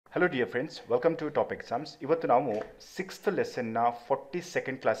Hello dear friends, welcome to top exams. ಇವತ್ತು ನಾವು 6th ಲೆಸನ್ನ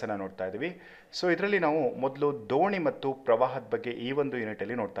 42nd ಕ್ಲಾಸನ್ನು ನೋಡ್ತಾ ಇದ್ದೀವಿ. ಸೊ ಇದರಲ್ಲಿ ನಾವು ಮೊದಲು ದೋಣಿ ಮತ್ತು ಪ್ರವಾಹದ ಬಗ್ಗೆ ಈ ಒಂದು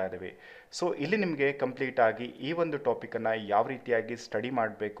ಯೂನಿಟಲ್ಲಿ ನೋಡ್ತಾ ಇದ್ದೀವಿ. ಸೊ ಇಲ್ಲಿ ನಿಮಗೆ ಕಂಪ್ಲೀಟ್ ಆಗಿ ಈ ಒಂದು ಟಾಪಿಕನ್ನು ಯಾವ ರೀತಿಯಾಗಿ ಸ್ಟಡಿ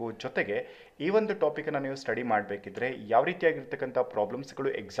ಮಾಡಬೇಕು, ಜೊತೆಗೆ ಈ ಒಂದು ಟಾಪಿಕನ್ನು ನೀವು ಸ್ಟಡಿ ಮಾಡಬೇಕಿದ್ರೆ ಯಾವ ರೀತಿಯಾಗಿರ್ತಕ್ಕಂಥ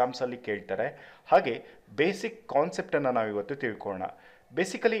ಪ್ರಾಬ್ಲಮ್ಸ್ಗಳು ಎಕ್ಸಾಮ್ಸಲ್ಲಿ ಕೇಳ್ತಾರೆ, ಹಾಗೆ ಬೇಸಿಕ್ ಕಾನ್ಸೆಪ್ಟನ್ನು ನಾವು ಇವತ್ತು ತಿಳ್ಕೊಳ್ಳೋಣ.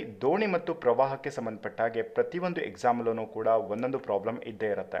 ಬೇಸಿಕಲಿ ದೋಣಿ ಮತ್ತು ಪ್ರವಾಹಕ್ಕೆ ಸಂಬಂಧಪಟ್ಟ ಹಾಗೆ ಪ್ರತಿಯೊಂದು ಎಕ್ಸಾಮಲ್ಲೂ ಕೂಡ ಒಂದೊಂದು ಪ್ರಾಬ್ಲಮ್ ಇದ್ದೇ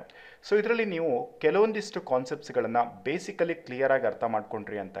ಇರುತ್ತೆ. ಸೊ ಇದರಲ್ಲಿ ನೀವು ಕೆಲವೊಂದಿಷ್ಟು ಕಾನ್ಸೆಪ್ಟ್ಸ್ಗಳನ್ನು ಬೇಸಿಕಲಿ ಕ್ಲಿಯರಾಗಿ ಅರ್ಥ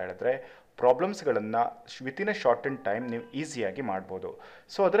ಮಾಡ್ಕೊಂಡ್ರಿ ಅಂತ ಹೇಳಿದ್ರೆ ಪ್ರಾಬ್ಲಮ್ಸ್ಗಳನ್ನು within A short and time ನೀವು ಈಸಿಯಾಗಿ ಮಾಡ್ಬೋದು.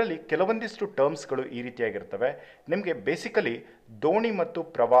 ಸೊ ಅದರಲ್ಲಿ ಕೆಲವೊಂದಿಷ್ಟು ಟರ್ಮ್ಸ್ಗಳು ಈ ರೀತಿಯಾಗಿರ್ತವೆ. ನಿಮಗೆ ಬೇಸಿಕಲಿ ದೋಣಿ ಮತ್ತು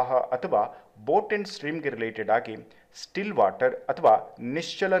ಪ್ರವಾಹ ಅಥವಾ ಬೋಟ್ ಆ್ಯಂಡ್ ಸ್ಟ್ರೀಮ್ಗೆ ರಿಲೇಟೆಡ್ ಆಗಿ ಸ್ಟಿಲ್ ವಾಟರ್ ಅಥವಾ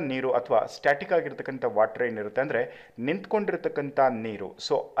ನಿಶ್ಚಲ ನೀರು ಅಥವಾ ಸ್ಟ್ಯಾಟಿಕ್ ಆಗಿರ್ತಕ್ಕಂಥ ವಾಟರ್ ಏನಿರುತ್ತೆ ಅಂದರೆ ನಿಂತ್ಕೊಂಡಿರ್ತಕ್ಕಂಥ ನೀರು,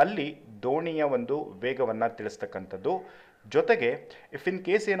 ಸೊ ಅಲ್ಲಿ ದೋಣಿಯ ಒಂದು ವೇಗವನ್ನು ತಿಳಿಸ್ತಕ್ಕಂಥದ್ದು. ಜೊತೆಗೆ ಇಫ್ ಇನ್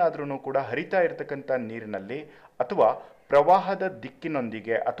ಕೇಸ್ ಏನಾದ್ರೂ ಕೂಡ ಹರಿತಾ ಇರತಕ್ಕಂಥ ನೀರಿನಲ್ಲಿ ಅಥವಾ ಪ್ರವಾಹದ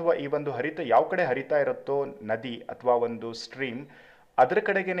ದಿಕ್ಕಿನೊಂದಿಗೆ ಅಥವಾ ಈ ಒಂದು ಯಾವ ಕಡೆ ಹರಿತಾ ಇರುತ್ತೋ ನದಿ ಅಥವಾ ಒಂದು ಸ್ಟ್ರೀಮ್, ಅದರ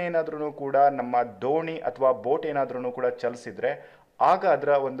ಕಡೆಗೇನೆ ಏನಾದ್ರೂ ಕೂಡ ನಮ್ಮ ದೋಣಿ ಅಥವಾ ಬೋಟ್ ಏನಾದ್ರೂ ಕೂಡ ಚಲಿಸಿದ್ರೆ ಆಗ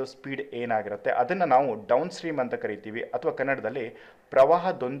ಅದರ ಒಂದು ಸ್ಪೀಡ್ ಏನಾಗಿರುತ್ತೆ ಅದನ್ನು ನಾವು ಡೌನ್ ಸ್ಟ್ರೀಮ್ ಅಂತ ಕರಿತೀವಿ, ಅಥವಾ ಕನ್ನಡದಲ್ಲಿ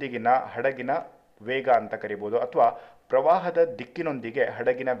ಪ್ರವಾಹದೊಂದಿಗಿನ ಹಡಗಿನ ವೇಗ ಅಂತ ಕರಿಬೋದು, ಅಥವಾ ಪ್ರವಾಹದ ದಿಕ್ಕಿನೊಂದಿಗೆ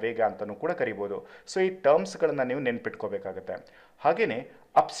ಹಡಗಿನ ವೇಗ ಅಂತಲೂ ಕೂಡ ಕರಿಬೋದು. ಸೊ ಈ ಟರ್ಮ್ಸ್ಗಳನ್ನು ನೀವು ನೆನ್ಪಿಟ್ಕೋಬೇಕಾಗತ್ತೆ. ಹಾಗೆಯೇ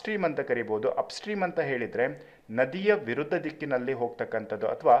ಅಪ್ಸ್ಟ್ರೀಮ್ ಅಂತ ಕರಿಬೋದು. ಅಪ್ಸ್ಟ್ರೀಮ್ ಅಂತ ಹೇಳಿದರೆ ನದಿಯ ವಿರುದ್ಧ ದಿಕ್ಕಿನಲ್ಲಿ ಹೋಗ್ತಕ್ಕಂಥದ್ದು,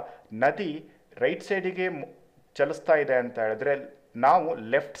 ಅಥವಾ ನದಿ ರೈಟ್ ಸೈಡಿಗೆ ಚಲಿಸ್ತಾ ಇದೆ ಅಂತ ಹೇಳಿದ್ರೆ ನಾವು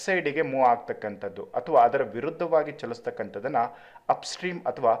ಲೆಫ್ಟ್ ಸೈಡಿಗೆ ಮೂವ್ ಆಗ್ತಕ್ಕಂಥದ್ದು ಅಥವಾ ಅದರ ವಿರುದ್ಧವಾಗಿ ಚಲಿಸ್ತಕ್ಕಂಥದ್ದನ್ನು ಅಪ್ಸ್ಟ್ರೀಮ್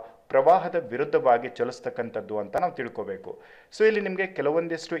ಅಥವಾ ಪ್ರವಾಹದ ವಿರುದ್ಧವಾಗಿ ಚಲಿಸ್ತಕ್ಕಂಥದ್ದು ಅಂತ ನಾವು ತಿಳ್ಕೋಬೇಕು. ಸೊ ಇಲ್ಲಿ ನಿಮಗೆ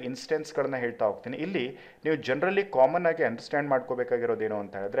ಕೆಲವೊಂದಿಷ್ಟು ಇನ್ಸ್ಟೆನ್ಸ್ಗಳನ್ನ ಹೇಳ್ತಾ ಹೋಗ್ತೀನಿ. ಇಲ್ಲಿ ನೀವು ಜನರಲಿ ಕಾಮನ್ ಆಗಿ ಅಂಡರ್ಸ್ಟ್ಯಾಂಡ್ ಮಾಡ್ಕೋಬೇಕಾಗಿರೋದೇನು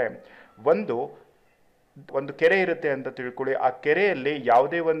ಅಂತ ಹೇಳಿದ್ರೆ, ಒಂದು ಕೆರೆ ಇರುತ್ತೆ ಅಂತ ತಿಳ್ಕೊಳ್ಳಿ. ಆ ಕೆರೆಯಲ್ಲಿ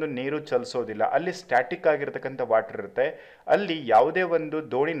ಯಾವುದೇ ಒಂದು ನೀರು ಚಲಿಸೋದಿಲ್ಲ, ಅಲ್ಲಿ ಸ್ಟ್ಯಾಟಿಕ್ ಆಗಿರ್ತಕ್ಕಂಥ ವಾಟರ್ ಇರುತ್ತೆ. ಅಲ್ಲಿ ಯಾವುದೇ ಒಂದು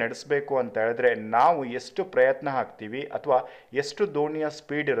ದೋಣಿ ನಡೆಸಬೇಕು ಅಂತ ಹೇಳಿದ್ರೆ ನಾವು ಎಷ್ಟು ಪ್ರಯತ್ನ ಹಾಕ್ತೀವಿ ಅಥವಾ ಎಷ್ಟು ದೋಣಿಯ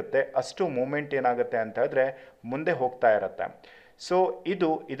ಸ್ಪೀಡ್ ಇರುತ್ತೆ ಅಷ್ಟು ಮೂಮೆಂಟ್ ಏನಾಗುತ್ತೆ ಅಂತ ಹೇಳಿದ್ರೆ ಮುಂದೆ ಹೋಗ್ತಾ ಇರುತ್ತೆ. ಸೊ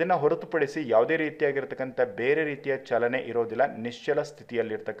ಇದನ್ನು ಹೊರತುಪಡಿಸಿ ಯಾವುದೇ ರೀತಿಯಾಗಿರ್ತಕ್ಕಂಥ ಬೇರೆ ರೀತಿಯ ಚಲನೆ ಇರೋದಿಲ್ಲ ನಿಶ್ಚಲ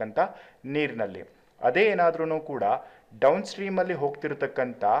ಸ್ಥಿತಿಯಲ್ಲಿರ್ತಕ್ಕಂಥ ನೀರಿನಲ್ಲಿ. ಅದೇ ಏನಾದ್ರೂ ಕೂಡ ಡೌನ್ ಸ್ಟ್ರೀಮಲ್ಲಿ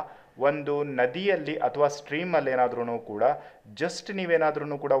ಹೋಗ್ತಿರ್ತಕ್ಕಂಥ ಒಂದು ನದಿಯಲ್ಲಿ ಅಥವಾ ಸ್ಟ್ರೀಮಲ್ಲಿ ಏನಾದ್ರೂ ಕೂಡ ಜಸ್ಟ್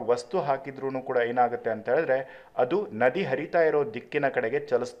ನೀವೇನಾದ್ರೂ ಕೂಡ ವಸ್ತು ಹಾಕಿದ್ರೂ ಕೂಡ ಏನಾಗುತ್ತೆ ಅಂತ ಹೇಳಿದ್ರೆ ಅದು ನದಿ ಹರಿತಾ ಇರೋ ದಿಕ್ಕಿನ ಕಡೆಗೆ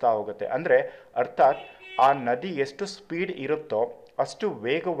ಚಲಿಸ್ತಾ ಹೋಗುತ್ತೆ. ಅಂದರೆ ಅರ್ಥಾತ್ ಆ ನದಿ ಎಷ್ಟು ಸ್ಪೀಡ್ ಇರುತ್ತೋ ಅಷ್ಟು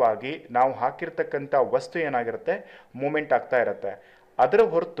ವೇಗವಾಗಿ ನಾವು ಹಾಕಿರ್ತಕ್ಕಂಥ ವಸ್ತು ಏನಾಗಿರುತ್ತೆ ಮೂಮೆಂಟ್ ಆಗ್ತಾ ಇರುತ್ತೆ. ಅದರ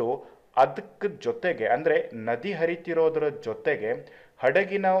ಹೊರತು ಅದಕ್ಕೆ ಜೊತೆಗೆ ಅಂದರೆ ನದಿ ಹರಿತಿರೋದ್ರ ಜೊತೆಗೆ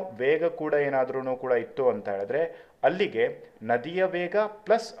ಹಡಗಿನ ವೇಗ ಕೂಡ ಏನಾದ್ರೂ ಕೂಡ ಇತ್ತು ಅಂತ ಹೇಳಿದ್ರೆ ಅಲ್ಲಿಗೆ ನದಿಯ ವೇಗ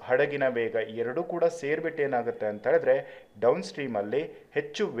ಪ್ಲಸ್ ಹಡಗಿನ ವೇಗ ಎರಡೂ ಕೂಡ ಸೇರಿಬಿಟ್ಟು ಏನಾಗುತ್ತೆ ಅಂತ ಹೇಳಿದ್ರೆ ಡೌನ್ ಸ್ಟ್ರೀಮಲ್ಲಿ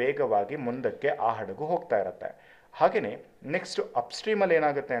ಹೆಚ್ಚು ವೇಗವಾಗಿ ಮುಂದಕ್ಕೆ ಆ ಹಡಗು ಹೋಗ್ತಾ ಇರುತ್ತೆ. ಹಾಗೆಯೇ ನೆಕ್ಸ್ಟ್ ಅಪ್ಸ್ಟ್ರೀಮಲ್ಲಿ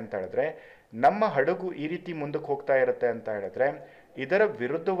ಏನಾಗುತ್ತೆ ಅಂತ ಹೇಳಿದ್ರೆ ನಮ್ಮ ಹಡಗು ಈ ರೀತಿ ಮುಂದಕ್ಕೆ ಹೋಗ್ತಾ ಇರುತ್ತೆ ಅಂತ ಹೇಳಿದ್ರೆ ಇದರ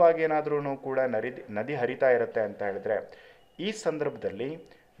ವಿರುದ್ಧವಾಗಿ ಏನಾದ್ರೂ ಕೂಡ ನದಿ ಹರಿತಾ ಇರುತ್ತೆ ಅಂತ ಹೇಳಿದ್ರೆ ಈ ಸಂದರ್ಭದಲ್ಲಿ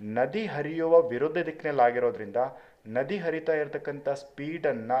ನದಿ ಹರಿಯುವ ವಿರುದ್ಧ ದಿಕ್ಕಿನಲ್ಲಿ ಆಗಿರೋದ್ರಿಂದ ನದಿ ಹರಿತಾ ಇರತಕ್ಕಂಥ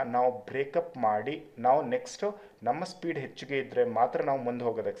ಸ್ಪೀಡನ್ನು ನಾವು ಬ್ರೇಕಪ್ ಮಾಡಿ ನಾವು ನೆಕ್ಸ್ಟು ನಮ್ಮ ಸ್ಪೀಡ್ ಹೆಚ್ಚಿಗೆ ಇದ್ದರೆ ಮಾತ್ರ ನಾವು ಮುಂದೆ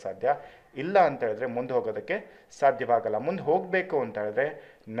ಹೋಗೋದಕ್ಕೆ ಸಾಧ್ಯ. ಇಲ್ಲ ಅಂತ ಹೇಳಿದ್ರೆ ಮುಂದೆ ಹೋಗೋದಕ್ಕೆ ಸಾಧ್ಯವಾಗಲ್ಲ. ಮುಂದೆ ಹೋಗಬೇಕು ಅಂತ ಹೇಳಿದ್ರೆ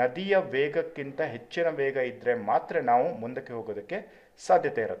ನದಿಯ ವೇಗಕ್ಕಿಂತ ಹೆಚ್ಚಿನ ವೇಗ ಇದ್ದರೆ ಮಾತ್ರ ನಾವು ಮುಂದಕ್ಕೆ ಹೋಗೋದಕ್ಕೆ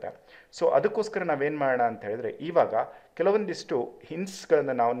ಸಾಧ್ಯತೆ ಇರುತ್ತೆ. ಸೊ ಅದಕ್ಕೋಸ್ಕರ ನಾವೇನು ಮಾಡೋಣ ಅಂತ ಹೇಳಿದ್ರೆ ಇವಾಗ ಕೆಲವೊಂದಿಷ್ಟು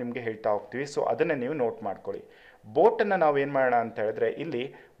ಹಿಂಟ್ಸ್ಗಳನ್ನು ನಾವು ನಿಮಗೆ ಹೇಳ್ತಾ ಹೋಗ್ತೀವಿ. ಸೊ ಅದನ್ನು ನೀವು ನೋಟ್ ಮಾಡ್ಕೊಳ್ಳಿ. ಬೋಟನ್ನು ನಾವು ಏನು ಮಾಡೋಣ ಅಂತ ಹೇಳಿದ್ರೆ ಇಲ್ಲಿ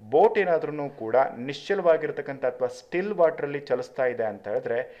ಬೋಟ್ ಏನಾದ್ರೂ ಕೂಡ ನಿಶ್ಚಲವಾಗಿರ್ತಕ್ಕಂಥ ಅಥವಾ ಸ್ಟಿಲ್ ವಾಟ್ರಲ್ಲಿ ಚಲಿಸ್ತಾ ಇದೆ ಅಂತ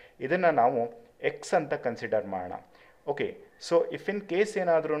ಹೇಳಿದ್ರೆ ಇದನ್ನು ನಾವು ಎಕ್ಸ್ ಅಂತ ಕನ್ಸಿಡರ್ ಮಾಡೋಣ. Okay, so if in case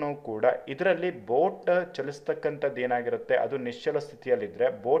ಏನಾದ್ರೂ ಕೂಡ ಇದರಲ್ಲಿ ಬೋಟ್ ಚಲಿಸ್ತಕ್ಕಂಥದ್ದು ಏನಾಗಿರುತ್ತೆ ಅದು ನಿಶ್ಚಲ ಸ್ಥಿತಿಯಲ್ಲಿದ್ದರೆ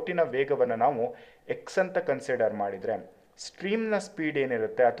ಬೋಟಿನ ವೇಗವನ್ನು ನಾವು ಎಕ್ಸ್ ಅಂತ ಕನ್ಸಿಡರ್ ಮಾಡಿದರೆ ಸ್ಟ್ರೀಮ್ನ ಸ್ಪೀಡ್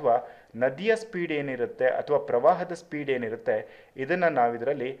ಏನಿರುತ್ತೆ ಅಥವಾ ನದಿಯ ಸ್ಪೀಡ್ ಏನಿರುತ್ತೆ ಅಥವಾ ಪ್ರವಾಹದ ಸ್ಪೀಡ್ ಏನಿರುತ್ತೆ ಇದನ್ನು ನಾವು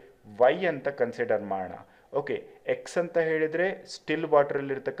ಇದರಲ್ಲಿ ವೈ ಅಂತ ಕನ್ಸಿಡರ್ ಮಾಡೋಣ. ಓಕೆ, ಎಕ್ಸ್ ಅಂತ ಹೇಳಿದರೆ ಸ್ಟಿಲ್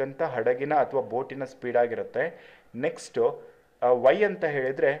ವಾಟರಲ್ಲಿರ್ತಕ್ಕಂಥ ಹಡಗಿನ ಅಥವಾ ಬೋಟಿನ ಸ್ಪೀಡ್ ಆಗಿರುತ್ತೆ. ನೆಕ್ಸ್ಟು ವೈ ಅಂತ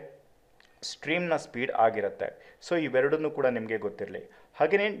ಹೇಳಿದರೆ ಸ್ಟ್ರೀಮ್ನ ಸ್ಪೀಡ್ ಆಗಿರುತ್ತೆ. ಸೊ ಇವೆರಡನ್ನೂ ಕೂಡ ನಿಮಗೆ ಗೊತ್ತಿರಲಿ.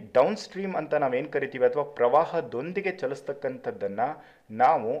 ಹಾಗೆಯೇ ಡೌನ್ ಸ್ಟ್ರೀಮ್ ಅಂತ ನಾವೇನು ಕರಿತೀವಿ ಅಥವಾ ಪ್ರವಾಹದೊಂದಿಗೆ ಚಲಿಸ್ತಕ್ಕಂಥದ್ದನ್ನು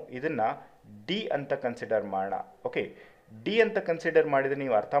ನಾವು ಇದನ್ನು ಡಿ ಅಂತ ಕನ್ಸಿಡರ್ ಮಾಡೋಣ. ಓಕೆ, ಡಿ ಅಂತ ಕನ್ಸಿಡರ್ ಮಾಡಿದರೆ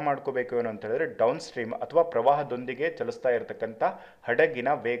ನೀವು ಅರ್ಥ ಮಾಡ್ಕೋಬೇಕು ಏನು ಅಂತ ಹೇಳಿದ್ರೆ ಡೌನ್ ಸ್ಟ್ರೀಮ್ ಅಥವಾ ಪ್ರವಾಹದೊಂದಿಗೆ ಚಲಿಸ್ತಾ ಇರತಕ್ಕಂಥ ಹಡಗಿನ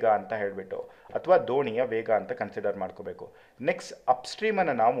ವೇಗ ಅಂತ ಹೇಳಿಬಿಟ್ಟು ಅಥವಾ ದೋಣಿಯ ವೇಗ ಅಂತ ಕನ್ಸಿಡರ್ ಮಾಡ್ಕೋಬೇಕು. ನೆಕ್ಸ್ಟ್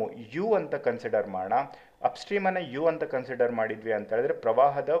ಅಪ್ಸ್ಟ್ರೀಮನ್ನು ನಾವು ಯು ಅಂತ ಕನ್ಸಿಡರ್ ಮಾಡೋಣ. ಅಪ್ಸ್ಟ್ರೀಮನ್ನು ಯು ಅಂತ ಕನ್ಸಿಡರ್ ಮಾಡಿದ್ವಿ ಅಂತ ಹೇಳಿದ್ರೆ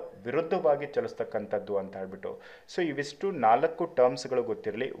ಪ್ರವಾಹದ ವಿರುದ್ಧವಾಗಿ ಚಲಿಸ್ತಕ್ಕಂಥದ್ದು ಅಂತ ಹೇಳ್ಬಿಟ್ಟು. ಸೊ ಇವಿಷ್ಟು 4 ಟರ್ಮ್ಸ್ಗಳು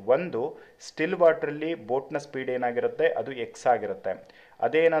ಗೊತ್ತಿರಲಿ. ಒಂದು, ಸ್ಟಿಲ್ ವಾಟ್ರಲ್ಲಿ ಬೋಟ್ನ ಸ್ಪೀಡ್ ಏನಾಗಿರುತ್ತೆ ಅದು ಎಕ್ಸ್ ಆಗಿರುತ್ತೆ.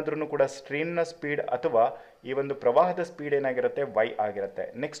 ಅದೇನಾದ್ರೂ ಕೂಡ ಸ್ಟ್ರೀಮ್ನ ಸ್ಪೀಡ್ ಅಥವಾ ಈ ಒಂದು ಪ್ರವಾಹದ ಸ್ಪೀಡ್ ಏನಾಗಿರುತ್ತೆ y ಆಗಿರುತ್ತೆ.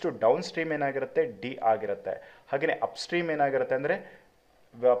 ನೆಕ್ಸ್ಟ್ ಡೌನ್ ಸ್ಟ್ರೀಮ್ ಏನಾಗಿರುತ್ತೆ d ಆಗಿರುತ್ತೆ. ಹಾಗೆಯೇ ಅಪ್ ಸ್ಟ್ರೀಮ್ ಏನಾಗಿರುತ್ತೆ ಅಂದರೆ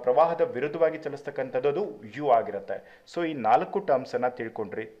ಪ್ರವಾಹದ ವಿರುದ್ಧವಾಗಿ ಚಲಿಸ್ತಕ್ಕಂಥದ್ದು ಅದು ಯು ಆಗಿರುತ್ತೆ. ಸೊ ಈ 4 ಟರ್ಮ್ಸನ್ನು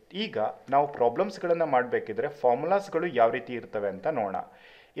ತಿಳ್ಕೊಂಡ್ರಿ. ಈಗ ನಾವು ಪ್ರಾಬ್ಲಮ್ಸ್ಗಳನ್ನು ಮಾಡಬೇಕಿದ್ರೆ ಫಾರ್ಮುಲಾಸ್ಗಳು ಯಾವ ರೀತಿ ಇರ್ತವೆ ಅಂತ ನೋಡೋಣ.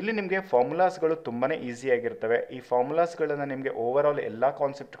 ಇಲ್ಲಿ ನಿಮಗೆ ಫಾರ್ಮುಲಾಸ್ಗಳು ತುಂಬಾ ಈಸಿಯಾಗಿರ್ತವೆ. ಈ ಫಾರ್ಮುಲಾಸ್ಗಳನ್ನು ನಿಮಗೆ ಓವರ್ ಆಲ್ ಎಲ್ಲ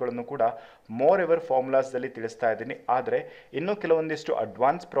ಕಾನ್ಸೆಪ್ಟ್ಗಳನ್ನು ಕೂಡ ಮೋರ್ ಎವರ್ ಫಾರ್ಮುಲಾಸ್ದಲ್ಲಿ ತಿಳಿಸ್ತಾ ಇದ್ದೀನಿ. ಆದರೆ ಇನ್ನೂ ಕೆಲವೊಂದಿಷ್ಟು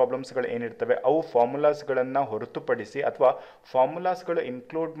ಅಡ್ವಾನ್ಸ್ ಪ್ರಾಬ್ಲಮ್ಸ್ಗಳು ಏನಿರ್ತವೆ ಅವು ಫಾರ್ಮುಲಾಸ್ಗಳನ್ನು ಹೊರತುಪಡಿಸಿ ಅಥವಾ ಫಾರ್ಮುಲಾಸ್ಗಳು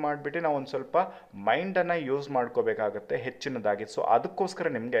ಇನ್ಕ್ಲೂಡ್ ಮಾಡಿಬಿಟ್ಟು ನಾವು ಒಂದು ಸ್ವಲ್ಪ ಮೈಂಡನ್ನು ಯೂಸ್ ಮಾಡ್ಕೋಬೇಕಾಗತ್ತೆ ಹೆಚ್ಚಿನದಾಗಿ. ಸೊ ಅದಕ್ಕೋಸ್ಕರ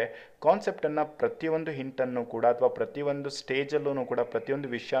ನಿಮಗೆ ಕಾನ್ಸೆಪ್ಟನ್ನು ಪ್ರತಿಯೊಂದು ಹಿಂಟನ್ನು ಕೂಡ ಅಥವಾ ಪ್ರತಿಯೊಂದು ಸ್ಟೇಜಲ್ಲೂ ಕೂಡ ಪ್ರತಿಯೊಂದು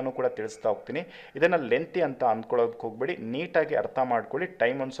ವಿಷಯನೂ ಕೂಡ ತಿಳಿಸ್ತಾ ಹೋಗ್ತೀನಿ. ಇದನ್ನು ಲೆಂತಿ ಅಂತ ಅಂದ್ಕೊಳ್ಳೋದಕ್ಕೆ ಹೋಗ್ಬೇಡಿ, ನೀಟಾಗಿ ಅರ್ಥ ಮಾಡ್ಕೊಳ್ಳಿ.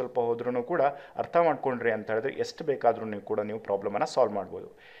 ಟೈಮ್ ಒಂದು ಸ್ವಲ್ಪ ಹೋದ್ರೂ ಕೂಡ ಅರ್ಥ ಮಾಡ್ಕೊಂಡ್ರಿ ಅಂತ ಹೇಳಿದ್ರೆ ಎಷ್ಟು ಬೇಕಾದರೂ ನೀವು ಪ್ರಾಬ್ಲಮನ್ನು ಸಾಲ್ವ್ ಮಾಡ್ಬೋದು.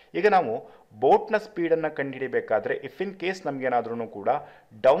 ಈಗ ನಾವು ಬೋಟ್ನ ಸ್ಪೀಡನ್ನು ಕಂಡುಹಿಡಿಬೇಕಾದ್ರೆ ಇಫ್ ಇನ್ ಕೇಸ್ ನಮಗೇನಾದ್ರೂ ಕೂಡ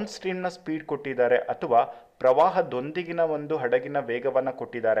ಡೌನ್ ಸ್ಟ್ರೀಮ್ನ ಸ್ಪೀಡ್ ಕೊಟ್ಟಿದ್ದಾರೆ ಅಥವಾ ಪ್ರವಾಹದೊಂದಿಗಿನ ಒಂದು ಹಡಗಿನ ವೇಗವನ್ನು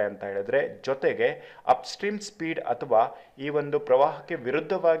ಕೊಟ್ಟಿದ್ದಾರೆ ಅಂತ ಹೇಳಿದ್ರೆ, ಜೊತೆಗೆ ಅಪ್ಸ್ಟ್ರೀಮ್ ಸ್ಪೀಡ್ ಅಥವಾ ಈ ಒಂದು ಪ್ರವಾಹಕ್ಕೆ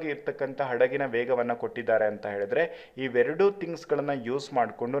ವಿರುದ್ಧವಾಗಿ ಇರ್ತಕ್ಕಂಥ ಹಡಗಿನ ವೇಗವನ್ನು ಕೊಟ್ಟಿದ್ದಾರೆ ಅಂತ ಹೇಳಿದ್ರೆ, ಇವೆರಡೂ ಥಿಂಗ್ಸ್ಗಳನ್ನು ಯೂಸ್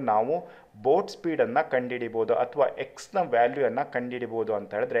ಮಾಡಿಕೊಂಡು ನಾವು ಬೋಟ್ ಸ್ಪೀಡನ್ನು ಕಂಡುಹಿಡಿಬೋದು ಅಥವಾ ಎಕ್ಸ್ನ ವ್ಯಾಲ್ಯೂಯನ್ನು ಕಂಡುಹಿಡಿಬೋದು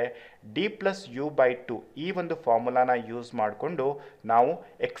ಅಂತ ಹೇಳಿದ್ರೆ d+u/2 ಈ ಒಂದು ಫಾರ್ಮುಲಾನ ಯೂಸ್ ಮಾಡಿಕೊಂಡು ನಾವು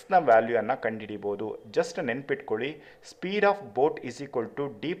ಎಕ್ಸ್ನ ವ್ಯಾಲ್ಯೂಯನ್ನು ಕಂಡುಹಿಡಿಬೋದು. ಜಸ್ಟ್ ನೆನ್ಪಿಟ್ಕೊಳ್ಳಿ, speed of boat is equal to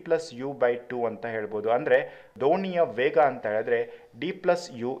d+u/2 ಅಂತ ಹೇಳ್ಬೋದು. ಅಂದರೆ ದೋಣಿಯ ವೇಗ ಅಂತ ಹೇಳಿದ್ರೆ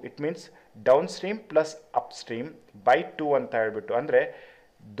d+u it means down stream plus up stream by 2 ಅಂತ ಹೇಳ್ಬಿಟ್ಟು, ಅಂದರೆ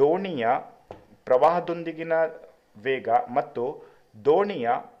ದೋಣಿಯ ಪ್ರವಾಹದೊಂದಿಗಿನ ವೇಗ ಮತ್ತು ದೋಣಿಯ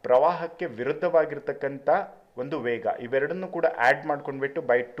ಪ್ರವಾಹಕ್ಕೆ ವಿರುದ್ಧವಾಗಿರ್ತಕ್ಕಂಥ ಒಂದು ವೇಗ ಇವೆರಡನ್ನು ಕೂಡ ಆ್ಯಡ್ ಮಾಡ್ಕೊಂಡ್ಬಿಟ್ಟು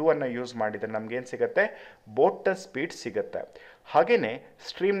ಬೈ 2 ಅನ್ನು ಯೂಸ್ ಮಾಡಿದರೆ ನಮಗೇನು ಸಿಗುತ್ತೆ, ಬೋಟ್ನ ಸ್ಪೀಡ್ ಸಿಗುತ್ತೆ. ಹಾಗೆಯೇ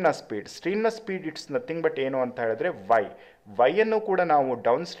ಸ್ಟ್ರೀಮ್ನ ಸ್ಪೀಡ್ ಇಟ್ಸ್ ನಥಿಂಗ್ ಬಟ್ ಏನು ಅಂತ ಹೇಳಿದ್ರೆ ವೈಯನ್ನು ಕೂಡ ನಾವು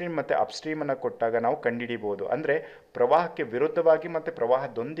ಡೌನ್ ಸ್ಟ್ರೀಮ್ ಮತ್ತು ಅಪ್ ಸ್ಟ್ರೀಮನ್ನು ಕೊಟ್ಟಾಗ ನಾವು ಕಂಡುಹಿಡಿಬೋದು. ಅಂದರೆ ಪ್ರವಾಹಕ್ಕೆ ವಿರುದ್ಧವಾಗಿ ಮತ್ತು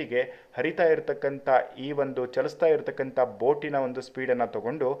ಪ್ರವಾಹದೊಂದಿಗೆ ಹರಿತಾ ಇರತಕ್ಕಂಥ ಈ ಒಂದು ಚಲಿಸ್ತಾ ಇರತಕ್ಕಂಥ ಬೋಟಿನ ಒಂದು ಸ್ಪೀಡನ್ನು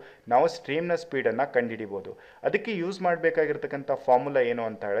ತಗೊಂಡು ನಾವು ಸ್ಟ್ರೀಮ್ನ ಸ್ಪೀಡನ್ನು ಕಂಡುಹಿಡಿಬೋದು. ಅದಕ್ಕೆ ಯೂಸ್ ಮಾಡಬೇಕಾಗಿರ್ತಕ್ಕಂಥ ಫಾರ್ಮುಲಾ ಏನು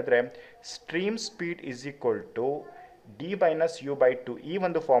ಅಂತ ಹೇಳಿದ್ರೆ stream speed is equal to d-u/2 ಈ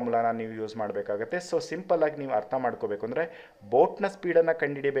ಒಂದು ಫಾರ್ಮುಲಾನ ನೀವು ಯೂಸ್ ಮಾಡಬೇಕಾಗುತ್ತೆ. ಸೊ ಸಿಂಪಲ್ ಆಗಿ ನೀವು ಅರ್ಥ ಮಾಡ್ಕೋಬೇಕು ಅಂದರೆ ಬೋಟ್ನ ಸ್ಪೀಡನ್ನು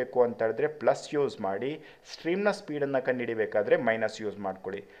ಕಂಡುಹಿಡಿಬೇಕು ಅಂತ ಹೇಳಿದ್ರೆ ಪ್ಲಸ್ ಯೂಸ್ ಮಾಡಿ, ಸ್ಟ್ರೀಮ್ನ ಸ್ಪೀಡನ್ನು ಕಂಡುಹಿಡಿಬೇಕಾದ್ರೆ ಮೈನಸ್ ಯೂಸ್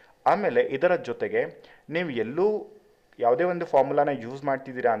ಮಾಡ್ಕೊಳ್ಳಿ. ಆಮೇಲೆ ಇದರ ಜೊತೆಗೆ ನೀವು ಎಲ್ಲೂ ಯಾವುದೇ ಒಂದು ಫಾರ್ಮುಲಾನ ಯೂಸ್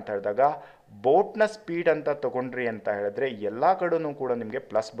ಮಾಡ್ತಿದ್ದೀರಾ ಅಂತ ಹೇಳಿದಾಗ ಬೋಟ್ನ ಸ್ಪೀಡ್ ಅಂತ ತೊಗೊಂಡ್ರಿ ಅಂತ ಹೇಳಿದ್ರೆ ಎಲ್ಲ ಕಡೆನೂ ಕೂಡ ನಿಮಗೆ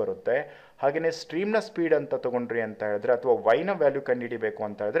ಪ್ಲಸ್ ಬರುತ್ತೆ. ಹಾಗೆಯೇ ಸ್ಟ್ರೀಮ್ನ ಸ್ಪೀಡ್ ಅಂತ ತೊಗೊಂಡ್ರಿ ಅಂತ ಹೇಳಿದ್ರೆ ಅಥವಾ ವೈನ ವ್ಯಾಲ್ಯೂ ಕಂಡುಹಿಡಿಬೇಕು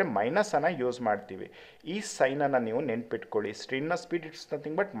ಅಂತ ಹೇಳಿದ್ರೆ ಮೈನಸನ್ನು ಯೂಸ್ ಮಾಡ್ತೀವಿ. ಈ ಸೈನನ್ನು ನೀವು ನೆನ್ಪಿಟ್ಕೊಳ್ಳಿ. ಸ್ಟ್ರೀಮ್ನ speed it's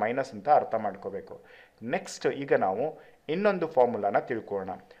nothing but minus ಅಂತ ಅರ್ಥ ಮಾಡ್ಕೋಬೇಕು. ನೆಕ್ಸ್ಟ್ ಈಗ ನಾವು ಇನ್ನೊಂದು ಫಾರ್ಮುಲಾನ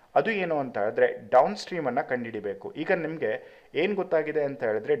ತಿಳ್ಕೊಳ್ಳೋಣ. ಅದು ಏನು ಅಂತ ಹೇಳಿದ್ರೆ ಡೌನ್ ಸ್ಟ್ರೀಮನ್ನು ಕಂಡುಹಿಡಿಬೇಕು. ಈಗ ನಿಮಗೆ ಏನು ಗೊತ್ತಾಗಿದೆ ಅಂತ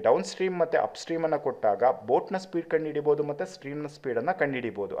ಹೇಳಿದ್ರೆ ಡೌನ್ ಸ್ಟ್ರೀಮ್ ಮತ್ತು ಅಪ್ ಸ್ಟ್ರೀಮನ್ನು ಕೊಟ್ಟಾಗ ಬೋಟ್ನ ಸ್ಪೀಡ್ ಕಂಡುಹಿಡಿಬೋದು ಮತ್ತು ಸ್ಟ್ರೀಮ್ನ ಸ್ಪೀಡನ್ನು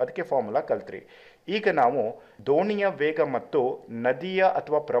ಕಂಡುಹಿಡಿಬೋದು. ಅದಕ್ಕೆ ಫಾರ್ಮುಲಾ ಕಲ್ತ್ರಿ. ಈಗ ನಾವು ದೋಣಿಯ ವೇಗ ಮತ್ತು ನದಿಯ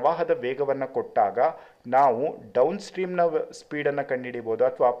ಅಥವಾ ಪ್ರವಾಹದ ವೇಗವನ್ನು ಕೊಟ್ಟಾಗ ನಾವು ಡೌನ್ ಸ್ಟ್ರೀಮ್ನ ಸ್ಪೀಡನ್ನು ಕಂಡುಹಿಡಿಬೋದು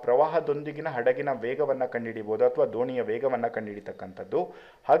ಅಥವಾ ಪ್ರವಾಹದೊಂದಿಗಿನ ಹಡಗಿನ ವೇಗವನ್ನು ಕಂಡುಹಿಡಿಬೋದು ಅಥವಾ ದೋಣಿಯ ವೇಗವನ್ನು ಕಂಡುಹಿಡಿತಕ್ಕಂಥದ್ದು.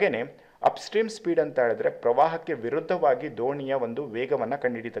 ಹಾಗೆಯೇ ಅಪ್ಸ್ಟ್ರೀಮ್ ಸ್ಪೀಡ್ ಅಂತ ಹೇಳಿದ್ರೆ ಪ್ರವಾಹಕ್ಕೆ ವಿರುದ್ಧವಾಗಿ ದೋಣಿಯ ಒಂದು ವೇಗವನ್ನು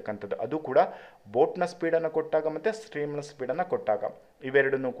ಕಂಡುಹಿಡಿತಕ್ಕಂಥದ್ದು. ಅದು ಕೂಡ ಬೋಟ್ನ ಸ್ಪೀಡನ್ನು ಕೊಟ್ಟಾಗ ಮತ್ತು ಸ್ಟ್ರೀಮ್ನ ಸ್ಪೀಡನ್ನು ಕೊಟ್ಟಾಗ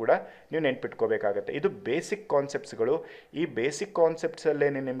ಇವೆರಡನ್ನೂ ಕೂಡ ನೀವು ನೆನ್ಪಿಟ್ಕೋಬೇಕಾಗತ್ತೆ. ಇದು ಬೇಸಿಕ್ ಕಾನ್ಸೆಪ್ಟ್ಸ್ಗಳು. ಈ ಬೇಸಿಕ್ ಕಾನ್ಸೆಪ್ಟ್ಸಲ್ಲೇ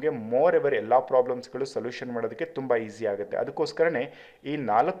ನಿಮಗೆ ಮೋರ್ ಎವರ್ ಎಲ್ಲ ಪ್ರಾಬ್ಲಮ್ಸ್ಗಳು ಸೊಲ್ಯೂಷನ್ ಮಾಡೋದಕ್ಕೆ ತುಂಬ ಈಸಿ ಆಗುತ್ತೆ. ಅದಕ್ಕೋಸ್ಕರನೇ ಈ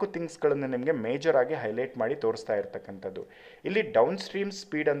 4 ಥಿಂಗ್ಸ್ಗಳನ್ನು ನಿಮಗೆ ಮೇಜರ್ ಆಗಿ ಹೈಲೈಟ್ ಮಾಡಿ ತೋರಿಸ್ತಾ ಇರ್ತಕ್ಕಂಥದ್ದು. ಇಲ್ಲಿ ಡೌನ್ ಸ್ಟ್ರೀಮ್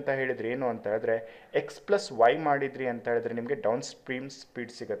ಸ್ಪೀಡ್ ಅಂತ ಹೇಳಿದ್ರೆ ಏನು ಅಂತ ಹೇಳಿದ್ರೆ x+y ಮಾಡಿದ್ರಿ ಅಂತ ಹೇಳಿದ್ರೆ ನಿಮಗೆ ಡೌನ್ ಸ್ಟ್ರೀಮ್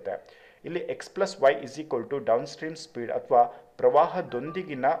ಸ್ಪೀಡ್ ಸಿಗುತ್ತೆ. ಇಲ್ಲಿ x+y is equal to down stream speed ಅಥವಾ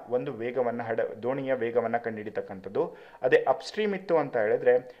ಪ್ರವಾಹದೊಂದಿಗಿನ ಒಂದು ವೇಗವನ್ನು ದೋಣಿಯ ವೇಗವನ್ನು ಕಂಡುಹಿಡಿತಕ್ಕಂಥದ್ದು. ಅದೇ ಅಪ್ಸ್ಟ್ರೀಮ್ ಇತ್ತು ಅಂತ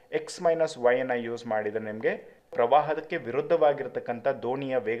ಹೇಳಿದ್ರೆ x-y ಅನ್ನು ಯೂಸ್ ಮಾಡಿದರೆ ನಿಮಗೆ ಪ್ರವಾಹದಕ್ಕೆ ವಿರುದ್ಧವಾಗಿರ್ತಕ್ಕಂಥ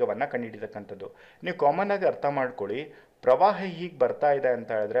ದೋಣಿಯ ವೇಗವನ್ನು ಕಂಡುಹಿಡಿತಕ್ಕಂಥದ್ದು. ನೀವು ಕಾಮನ್ ಆಗಿ ಅರ್ಥ ಮಾಡ್ಕೊಳ್ಳಿ, ಪ್ರವಾಹ ಹೀಗೆ ಬರ್ತಾ ಇದೆ ಅಂತ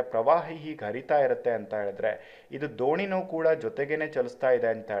ಹೇಳಿದ್ರೆ ಪ್ರವಾಹ ಹೀಗೆ ಹರಿತಾ ಇರುತ್ತೆ ಅಂತ ಹೇಳಿದ್ರೆ ಇದು ದೋಣಿನೂ ಕೂಡ ಜೊತೆಗೇನೆ ಚಲಿಸ್ತಾ ಇದೆ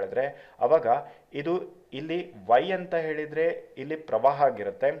ಅಂತ ಹೇಳಿದ್ರೆ ಅವಾಗ ಇದು ಇಲ್ಲಿ y ಅಂತ ಹೇಳಿದರೆ ಇಲ್ಲಿ ಪ್ರವಾಹ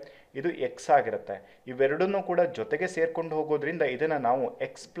ಆಗಿರುತ್ತೆ, ಇದು x ಆಗಿರುತ್ತೆ. ಇವೆರಡನ್ನೂ ಕೂಡ ಜೊತೆಗೆ ಸೇರ್ಕೊಂಡು ಹೋಗೋದ್ರಿಂದ ಇದನ್ನು ನಾವು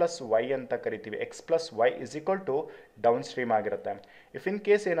x+y ಅಂತ ಕರಿತೀವಿ. x+y is equal to down stream ಆಗಿರುತ್ತೆ. ಇಫ್ ಇನ್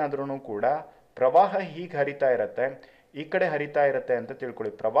ಕೇಸ್ ಏನಾದ್ರೂ ಕೂಡ ಪ್ರವಾಹ ಹೀಗೆ ಹರಿತಾ ಇರುತ್ತೆ, ಈ ಕಡೆ ಹರಿತಾ ಇರುತ್ತೆ ಅಂತ ತಿಳ್ಕೊಳ್ಳಿ.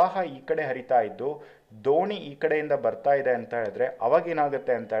 ಪ್ರವಾಹ ಈ ಕಡೆ ಹರಿತಾ ಇದ್ದು ದೋಣಿ ಈ ಕಡೆಯಿಂದ ಬರ್ತಾ ಇದೆ ಅಂತ ಹೇಳಿದ್ರೆ ಅವಾಗ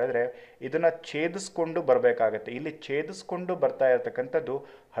ಏನಾಗುತ್ತೆ ಅಂತ ಹೇಳಿದ್ರೆ ಇದನ್ನು ಛೇದಿಸ್ಕೊಂಡು ಬರಬೇಕಾಗತ್ತೆ. ಇಲ್ಲಿ ಛೇದಿಸ್ಕೊಂಡು ಬರ್ತಾ ಇರತಕ್ಕಂಥದ್ದು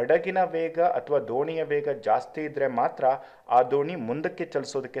ಹಡಗಿನ ವೇಗ ಅಥವಾ ದೋಣಿಯ ವೇಗ ಜಾಸ್ತಿ ಇದ್ದರೆ ಮಾತ್ರ ಆ ದೋಣಿ ಮುಂದಕ್ಕೆ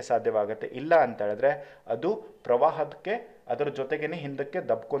ಚಲಿಸೋದಕ್ಕೆ ಸಾಧ್ಯವಾಗುತ್ತೆ. ಇಲ್ಲ ಅಂತ ಹೇಳಿದ್ರೆ ಅದು ಪ್ರವಾಹಕ್ಕೆ ಅದರ ಜೊತೆಗೇನೆ ಹಿಂದಕ್ಕೆ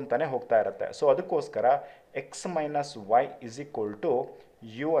ದಬ್ಕೊತಾನೆ ಹೋಗ್ತಾ ಇರುತ್ತೆ. ಸೊ ಅದಕ್ಕೋಸ್ಕರ x-y is equal to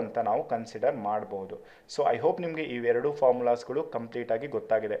you ಅಂತ ನಾವು ಕನ್ಸಿಡರ್ ಮಾಡಬಹುದು. ಸೊ ಐ ಹೋಪ್ ನಿಮಗೆ ಇವೆರಡು ಫಾರ್ಮುಲಾಸ್ಗಳು ಕಂಪ್ಲೀಟ್ ಆಗಿ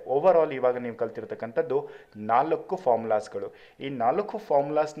ಗೊತ್ತಾಗಿದೆ. ಓವರ್ ಆಲ್ ಇವಾಗ ನೀವು ಕಲ್ತಿರ್ತಕ್ಕಂಥದ್ದು 4 ಫಾರ್ಮುಲಾಸ್ಗಳು. ಈ 4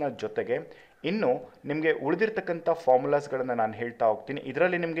 ಫಾರ್ಮುಲಾಸ್ನ ಜೊತೆಗೆ ಇನ್ನು ನಿಮಗೆ ಉಳಿದಿರ್ತಕ್ಕಂಥ ಫಾರ್ಮುಲಾಸ್ಗಳನ್ನು ನಾನು ಹೇಳ್ತಾ ಹೋಗ್ತೀನಿ.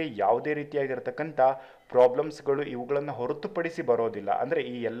 ಇದರಲ್ಲಿ ನಿಮಗೆ ಯಾವುದೇ ರೀತಿಯಾಗಿರ್ತಕ್ಕಂಥ ಪ್ರಾಬ್ಲಮ್ಸ್ಗಳು ಇವುಗಳನ್ನು ಹೊರತುಪಡಿಸಿ ಬರೋದಿಲ್ಲ. ಅಂದರೆ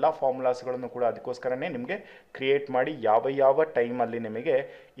ಈ ಎಲ್ಲ ಫಾರ್ಮುಲಾಸ್ಗಳನ್ನು ಕೂಡ ಅದಕ್ಕೋಸ್ಕರನೇ ನಿಮಗೆ ಕ್ರಿಯೇಟ್ ಮಾಡಿ ಯಾವ ಟೈಮಲ್ಲಿ ನಿಮಗೆ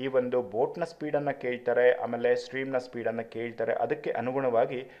ಈ ಒಂದು ಬೋಟ್ನ ಸ್ಪೀಡನ್ನು ಕೇಳ್ತಾರೆ, ಆಮೇಲೆ ಸ್ಟ್ರೀಮ್ನ ಸ್ಪೀಡನ್ನು ಕೇಳ್ತಾರೆ, ಅದಕ್ಕೆ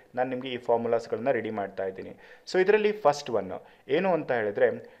ಅನುಗುಣವಾಗಿ ನಾನು ನಿಮಗೆ ಈ ಫಾರ್ಮುಲಾಸ್ಗಳನ್ನ ರೆಡಿ ಮಾಡ್ತಾ ಇದ್ದೀನಿ. ಸೊ ಇದರಲ್ಲಿ ಫಸ್ಟ್ ಒನ್ ಏನು ಅಂತ ಹೇಳಿದ್ರೆ,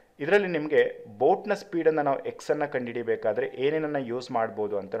 ಇದರಲ್ಲಿ ನಿಮಗೆ ಬೋಟ್ನ ಸ್ಪೀಡನ್ನು ನಾವು ಎಕ್ಸನ್ನು ಕಂಡುಹಿಡಿಬೇಕಾದ್ರೆ ಏನೇನನ್ನು ಯೂಸ್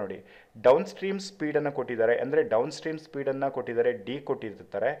ಮಾಡ್ಬೋದು ಅಂತ ನೋಡಿ. ಡೌನ್ ಸ್ಟ್ರೀಮ್ ಸ್ಪೀಡನ್ನು ಕೊಟ್ಟಿದ್ದಾರೆ, ಅಂದರೆ ಡೌನ್ ಸ್ಟ್ರೀಮ್ ಸ್ಪೀಡನ್ನು ಕೊಟ್ಟಿದ್ದಾರೆ, ಡಿ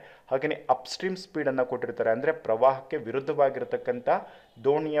ಕೊಟ್ಟಿರ್ತಾರೆ. ಹಾಗೆಯೇ ಅಪ್ ಸ್ಟ್ರೀಮ್ ಸ್ಪೀಡನ್ನು ಕೊಟ್ಟಿರ್ತಾರೆ, ಅಂದರೆ ಪ್ರವಾಹಕ್ಕೆ ವಿರುದ್ಧವಾಗಿರತಕ್ಕಂಥ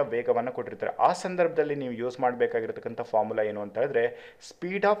ದೋಣಿಯ ವೇಗವನ್ನು ಕೊಟ್ಟಿರ್ತಾರೆ. ಆ ಸಂದರ್ಭದಲ್ಲಿ ನೀವು ಯೂಸ್ ಮಾಡಬೇಕಾಗಿರ್ತಕ್ಕಂಥ ಫಾರ್ಮುಲಾ ಏನು ಅಂತ ಹೇಳಿದ್ರೆ,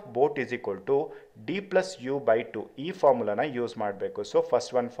 speed of boat is equal to D plus you by 2 ಈ ಫಾರ್ಮುಲಾನ ಯೂಸ್ ಮಾಡಬೇಕು. ಸೊ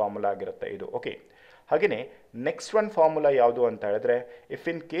ಫಸ್ಟ್ ಒನ್ ಫಾರ್ಮುಲಾ ಆಗಿರುತ್ತೆ ಇದು. ಓಕೆ, ಹಾಗೆಯೇ ನೆಕ್ಸ್ಟ್ ಒನ್ ಫಾರ್ಮುಲಾ ಯಾವುದು ಅಂತ ಹೇಳಿದ್ರೆ, ಇಫ್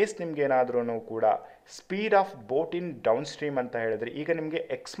ಇನ್ ಕೇಸ್ ನಿಮ್ಗೆ ಏನಾದ್ರೂ ಕೂಡ speed of boat in down stream ಅಂತ ಹೇಳಿದ್ರೆ, ಈಗ ನಿಮಗೆ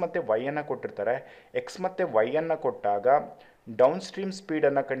ಎಕ್ಸ್ ಮತ್ತು ವೈಯನ್ನು ಕೊಟ್ಟಿರ್ತಾರೆ. ಎಕ್ಸ್ ಮತ್ತು ವೈಯನ್ನು ಕೊಟ್ಟಾಗ ಡೌನ್ ಸ್ಟ್ರೀಮ್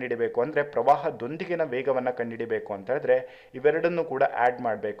ಸ್ಪೀಡನ್ನು ಕಂಡುಹಿಡಬೇಕು, ಅಂದರೆ ಪ್ರವಾಹದೊಂದಿಗಿನ ವೇಗವನ್ನು ಕಂಡುಹಿಡಬೇಕು ಅಂತ ಹೇಳಿದ್ರೆ ಇವೆರಡನ್ನು ಕೂಡ ಆ್ಯಡ್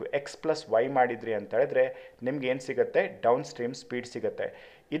ಮಾಡಬೇಕು. ಎಕ್ಸ್ ಪ್ಲಸ್ ವೈ ಮಾಡಿದ್ರಿ ಅಂತ ಹೇಳಿದ್ರೆ ನಿಮ್ಗೆ ಏನು ಸಿಗುತ್ತೆ, ಡೌನ್ ಸ್ಟ್ರೀಮ್ ಸ್ಪೀಡ್ ಸಿಗುತ್ತೆ.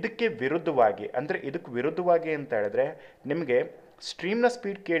 ಇದಕ್ಕೆ ವಿರುದ್ಧವಾಗಿ, ಅಂದರೆ ಇದಕ್ಕೆ ವಿರುದ್ಧವಾಗಿ ಅಂತ ಹೇಳಿದ್ರೆ ನಿಮಗೆ ಸ್ಟ್ರೀಮ್ನ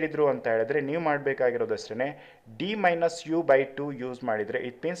ಸ್ಪೀಡ್ ಕೇಳಿದ್ರು ಅಂತ ಹೇಳಿದ್ರೆ ನೀವು ಮಾಡಬೇಕಾಗಿರೋದಷ್ಟೇ D minus you by 2 use ಮಾಡಿದರೆ,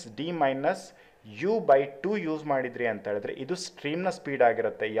 it means D minus you by 2 use ಮಾಡಿದ್ರಿ ಅಂತ ಹೇಳಿದ್ರೆ ಇದು ಸ್ಟ್ರೀಮ್ನ ಸ್ಪೀಡ್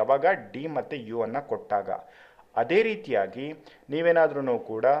ಆಗಿರುತ್ತೆ, ಯಾವಾಗ ಡಿ ಮತ್ತು ಯು ಅನ್ನು ಕೊಟ್ಟಾಗ. ಅದೇ ರೀತಿಯಾಗಿ ನೀವೇನಾದ್ರೂ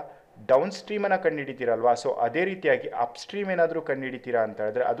ಕೂಡ ಡೌನ್ ಸ್ಟ್ರೀಮನ್ನು ಕಂಡುಹಿಡಿತೀರಲ್ವಾ, ಸೊ ಅದೇ ರೀತಿಯಾಗಿ ಅಪ್ ಸ್ಟ್ರೀಮ್ ಏನಾದರೂ ಕಂಡುಹಿಡಿತೀರಾ ಅಂತ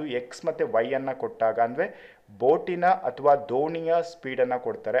ಹೇಳಿದ್ರೆ ಅದು ಎಕ್ಸ್ ಮತ್ತು ವೈ ಅನ್ನು ಕೊಟ್ಟಾಗ, ಅಂದರೆ ಬೋಟಿನ ಅಥವಾ ದೋಣಿಯ ಸ್ಪೀಡನ್ನು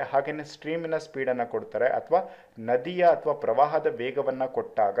ಕೊಡ್ತಾರೆ, ಹಾಗೆಯೇ ಸ್ಟ್ರೀಮಿನ ಸ್ಪೀಡನ್ನು ಕೊಡ್ತಾರೆ, ಅಥವಾ ನದಿಯ ಅಥವಾ ಪ್ರವಾಹದ ವೇಗವನ್ನು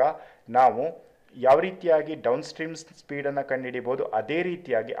ಕೊಟ್ಟಾಗ ನಾವು ಯಾವ ರೀತಿಯಾಗಿ ಡೌನ್ ಸ್ಟ್ರೀಮ್ ಸ್ಪೀಡನ್ನು ಕಂಡುಹಿಡಿಬೋದು, ಅದೇ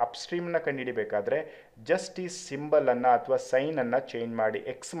ರೀತಿಯಾಗಿ ಅಪ್ ಸ್ಟ್ರೀಮ್ನ ಕಂಡುಹಿಡಿಬೇಕಾದ್ರೆ ಜಸ್ಟ್ ಈ ಸಿಂಬಲನ್ನು ಅಥವಾ ಸೈನನ್ನು ಚೇಂಜ್ ಮಾಡಿ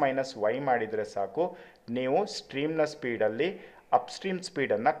ಎಕ್ಸ್ ಮೈನಸ್ ವೈ ಮಾಡಿದರೆ ಸಾಕು, ನೀವು ಸ್ಟ್ರೀಮ್ನ ಸ್ಪೀಡಲ್ಲಿ ಅಪ್ ಸ್ಟ್ರೀಮ್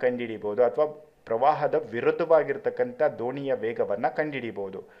ಸ್ಪೀಡನ್ನು ಕಂಡುಹಿಡಿಬೋದು, ಅಥವಾ ಪ್ರವಾಹದ ವಿರುದ್ಧವಾಗಿರ್ತಕ್ಕಂಥ ದೋಣಿಯ ವೇಗವನ್ನು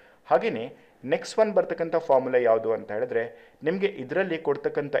ಕಂಡುಹಿಡಿಬೋದು. ಹಾಗೆಯೇ ನೆಕ್ಸ್ಟ್ ಒನ್ ಬರ್ತಕ್ಕಂಥ ಫಾರ್ಮುಲಾ ಯಾವುದು ಅಂತ ಹೇಳಿದ್ರೆ, ನಿಮಗೆ ಇದರಲ್ಲಿ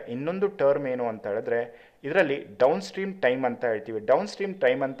ಕೊಡ್ತಕ್ಕಂಥ ಇನ್ನೊಂದು ಟರ್ಮ್ ಏನು ಅಂತ ಹೇಳಿದ್ರೆ, ಇದರಲ್ಲಿ ಡೌನ್ ಸ್ಟ್ರೀಮ್ ಟೈಮ್ ಅಂತ ಹೇಳ್ತೀವಿ. ಡೌನ್ ಸ್ಟ್ರೀಮ್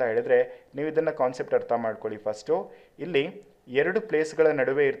ಟೈಮ್ ಅಂತ ಹೇಳಿದ್ರೆ ನೀವು ಇದನ್ನು ಕಾನ್ಸೆಪ್ಟ್ ಅರ್ಥ ಮಾಡ್ಕೊಳ್ಳಿ. ಫಸ್ಟು ಇಲ್ಲಿ 2 ಪ್ಲೇಸ್ಗಳ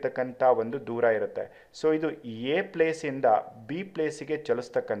ನಡುವೆ ಇರ್ತಕ್ಕಂಥ ಒಂದು ದೂರ ಇರುತ್ತೆ. ಸೊ ಇದು ಎ ಪ್ಲೇಸಿಂದ ಬಿ ಪ್ಲೇಸಿಗೆ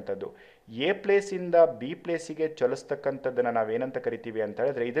ಚಲಿಸ್ತಕ್ಕಂಥದ್ದು. ಎ ಪ್ಲೇಸಿಂದ ಬಿ ಪ್ಲೇಸಿಗೆ ಚಲಿಸ್ತಕ್ಕಂಥದ್ದನ್ನು ನಾವೇನಂತ ಕರಿತೀವಿ ಅಂತ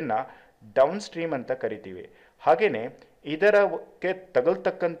ಹೇಳಿದ್ರೆ ಇದನ್ನು ಡೌನ್ ಸ್ಟ್ರೀಮ್ ಅಂತ ಕರಿತೀವಿ. ಹಾಗೆಯೇ ಇದರಕ್ಕೆ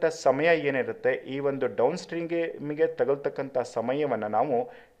ತಗಲ್ತಕ್ಕಂಥ ಸಮಯ ಏನಿರುತ್ತೆ, ಈ ಒಂದು ಡೌನ್ ಸ್ಟ್ರೀಮಿಗೆ ತಗಲ್ತಕ್ಕಂಥ ಸಮಯವನ್ನು ನಾವು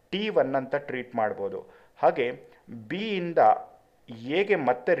T1 ಅಂತ ಟ್ರೀಟ್ ಮಾಡ್ಬೋದು. ಹಾಗೆ ಬಿ ಇಂದ ಎಗೆ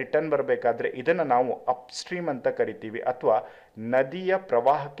ಮತ್ತೆ ರಿಟರ್ನ್ ಬರಬೇಕಾದ್ರೆ ಇದನ್ನು ನಾವು ಅಪ್ ಸ್ಟ್ರೀಮ್ ಅಂತ ಕರಿತೀವಿ, ಅಥವಾ ನದಿಯ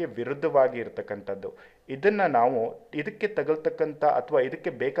ಪ್ರವಾಹಕ್ಕೆ ವಿರುದ್ಧವಾಗಿ ಇರತಕ್ಕಂಥದ್ದು. ಇದನ್ನು ನಾವು ಇದಕ್ಕೆ ತಗಲ್ತಕ್ಕಂಥ ಅಥವಾ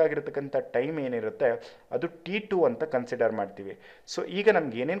ಇದಕ್ಕೆ ಬೇಕಾಗಿರ್ತಕ್ಕಂಥ ಟೈಮ್ ಏನಿರುತ್ತೆ ಅದು T2 ಅಂತ ಕನ್ಸಿಡರ್ ಮಾಡ್ತೀವಿ. ಸೊ ಈಗ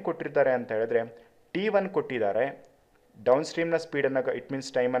ನಮ್ಗೆ ಏನೇನು ಕೊಟ್ಟಿರ್ತಾರೆ ಅಂತ ಹೇಳಿದ್ರೆ T1 ಕೊಟ್ಟಿದ್ದಾರೆ, ಡೌನ್ ಸ್ಟ್ರೀಮ್ನ ಸ್ಪೀಡನ್ನು ಇಟ್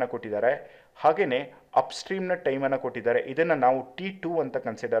ಮೀನ್ಸ್ ಟೈಮನ್ನು ಕೊಟ್ಟಿದ್ದಾರೆ, ಹಾಗೆಯೇ ಅಪ್ ಸ್ಟ್ರೀಮ್ನ ಟೈಮನ್ನು ಕೊಟ್ಟಿದ್ದಾರೆ. ಇದನ್ನು ನಾವು T2 ಅಂತ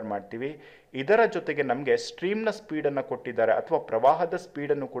ಕನ್ಸಿಡರ್ ಮಾಡ್ತೀವಿ. ಇದರ ಜೊತೆಗೆ ನಮಗೆ ಸ್ಟ್ರೀಮ್ನ ಸ್ಪೀಡನ್ನು ಕೊಟ್ಟಿದ್ದಾರೆ, ಅಥವಾ ಪ್ರವಾಹದ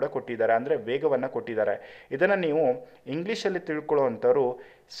ಸ್ಪೀಡನ್ನು ಕೂಡ ಕೊಟ್ಟಿದ್ದಾರೆ, ಅಂದರೆ ವೇಗವನ್ನು ಕೊಟ್ಟಿದ್ದಾರೆ. ಇದನ್ನು ನೀವು ಇಂಗ್ಲೀಷಲ್ಲಿ ತಿಳ್ಕೊಳ್ಳೋವಂಥವ್ರು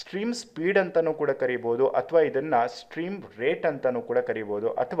ಸ್ಟ್ರೀಮ್ ಸ್ಪೀಡ್ ಅಂತಲೂ ಕೂಡ ಕರಿಬೋದು, ಅಥವಾ ಇದನ್ನು ಸ್ಟ್ರೀಮ್ ರೇಟ್ ಅಂತಲೂ ಕೂಡ ಕರಿಬೋದು,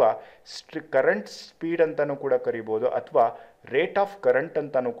 ಅಥವಾ ಕರೆಂಟ್ ಸ್ಪೀಡ್ ಅಂತಲೂ ಕೂಡ ಕರಿಬೋದು, ಅಥವಾ ರೇಟ್ ಆಫ್ ಕರೆಂಟ್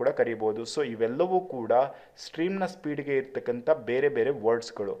ಅಂತಲೂ ಕೂಡ ಕರಿಬೋದು. ಸೊ ಇವೆಲ್ಲವೂ ಕೂಡ ಸ್ಟ್ರೀಮ್ನ ಸ್ಪೀಡ್ಗೆ ಇರ್ತಕ್ಕಂಥ ಬೇರೆ ಬೇರೆ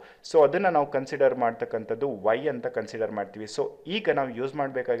ವರ್ಡ್ಸ್ಗಳು. ಸೊ ಅದನ್ನು ನಾವು ಕನ್ಸಿಡರ್ ಮಾಡ್ತಕ್ಕಂಥದ್ದು ವೈ ಅಂತ ಕನ್ಸಿಡರ್ ಮಾಡ್ತೀವಿ. ಸೊ ಈಗ ನಾವು ಯೂಸ್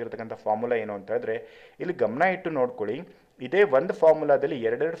ಮಾಡಬೇಕಾಗಿರ್ತಕ್ಕಂಥ ಫಾರ್ಮುಲಾ ಏನು ಅಂತ ಹೇಳಿದ್ರೆ, ಇಲ್ಲಿ ಗಮನ ಇಟ್ಟು ನೋಡ್ಕೊಳ್ಳಿ, ಇದೇ ಒಂದು ಫಾರ್ಮುಲಾದಲ್ಲಿ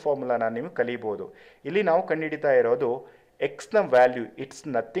ಎರಡೆರಡು ಫಾರ್ಮುಲಾನ ನೀವು ಕಲಿಬೋದು. ಇಲ್ಲಿ ನಾವು ಕಂಡುಹಿಡಿತಾ ಇರೋದು ಎಕ್ಸ್ನ value, it's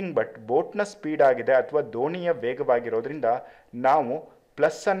nothing but ಬೋಟ್ನ speed ಆಗಿದೆ ಅಥವಾ ದೋಣಿಯ ವೇಗವಾಗಿರೋದ್ರಿಂದ ನಾವು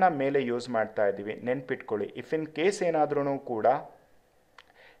ಪ್ಲಸ್ಸನ್ನು ಮೇಲೆ ಯೂಸ್ ಮಾಡ್ತಾ ಇದ್ದೀವಿ. ನೆನ್ಪಿಟ್ಕೊಳ್ಳಿ, ಇಫ್ ಇನ್ ಕೇಸ್ ಏನಾದ್ರೂ ಕೂಡ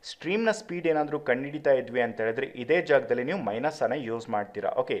ಸ್ಟ್ರೀಮ್ನ ಸ್ಪೀಡ್ ಏನಾದರೂ ಕಂಡುಹಿಡಿತಾ ಇದ್ವಿ ಅಂತ ಹೇಳಿದ್ರೆ ಇದೇ ಜಾಗದಲ್ಲಿ ನೀವು ಮೈನಸನ್ನು ಯೂಸ್ ಮಾಡ್ತೀರಾ.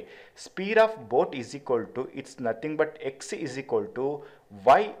 Okay, speed of boat is equal to it's nothing but X is equal to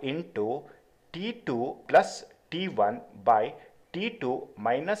Y into T2 plus T1 by T2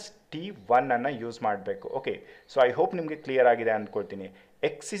 minus T1 ಅನ್ನು ಯೂಸ್ ಮಾಡಬೇಕು. ಓಕೆ, ಸೊ ಐ ಹೋಪ್ ನಿಮಗೆ ಕ್ಲಿಯರ್ ಆಗಿದೆ ಅಂದ್ಕೊಳ್ತೀನಿ.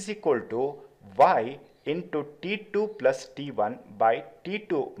 X is equal to Y into T2 plus T1 by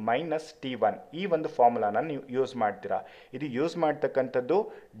T2 minus T1 ಈ ಒಂದು ಫಾರ್ಮುಲಾನ ನೀವು use ಮಾಡ್ತೀರಾ. ಇದು ಯೂಸ್ ಮಾಡ್ತಕ್ಕಂಥದ್ದು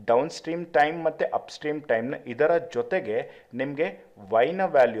ಡೌನ್ ಸ್ಟ್ರೀಮ್ ಟೈಮ್ ಮತ್ತು ಅಪ್ ಸ್ಟ್ರೀಮ್ ಟೈಮ್ನ ಇದರ ಜೊತೆಗೆ ನಿಮಗೆ ವೈನ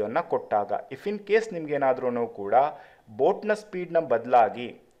ವ್ಯಾಲ್ಯೂವನ್ನು ಕೊಟ್ಟಾಗ. ಇಫ್ ಇನ್ ಕೇಸ್ ನಿಮ್ಗೇನಾದ್ರೂ ಕೂಡ ಬೋಟ್ನ ಸ್ಪೀಡ್ನ ಬದಲಾಗಿ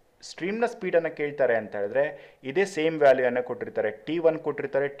ಸ್ಟ್ರೀಮ್ನ ಸ್ಪೀಡನ್ನು ಕೇಳ್ತಾರೆ ಅಂತ ಹೇಳಿದ್ರೆ ಇದೇ ಸೇಮ್ ವ್ಯಾಲ್ಯೂಯನ್ನು ಕೊಟ್ಟಿರ್ತಾರೆ, T1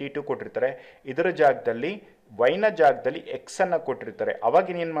 ಕೊಟ್ಟಿರ್ತಾರೆ, T2 ಕೊಟ್ಟಿರ್ತಾರೆ. ಇದರ ಜಾಗದಲ್ಲಿ ವೈನ ಜಾಗದಲ್ಲಿ ಎಕ್ಸನ್ನು ಕೊಟ್ಟಿರ್ತಾರೆ.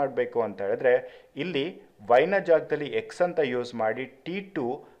 ಅವಾಗ ಇನ್ನೇನು ಮಾಡಬೇಕು ಅಂತ ಹೇಳಿದ್ರೆ ಇಲ್ಲಿ ವೈನ ಜಾಗದಲ್ಲಿ ಎಕ್ಸ್ ಅಂತ ಯೂಸ್ ಮಾಡಿ T2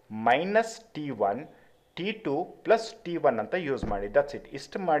 minus T1 T2 plus T1 ಅಂತ ಯೂಸ್ ಮಾಡಿ. That's it.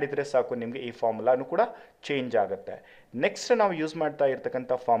 ಇಷ್ಟು ಮಾಡಿದರೆ ಸಾಕು, ನಿಮಗೆ ಈ ಫಾರ್ಮುಲಾನು ಕೂಡ ಚೇಂಜ್ ಆಗುತ್ತೆ. ನೆಕ್ಸ್ಟ್ ನಾವು ಯೂಸ್ ಮಾಡ್ತಾ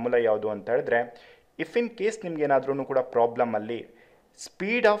ಇರ್ತಕ್ಕಂಥ ಫಾರ್ಮುಲಾ ಯಾವುದು ಅಂತ ಹೇಳಿದ್ರೆ, ಇಫ್ ಇನ್ ಕೇಸ್ ನಿಮ್ಗೆ ಏನಾದ್ರೂ ಕೂಡ ಪ್ರಾಬ್ಲಮಲ್ಲಿ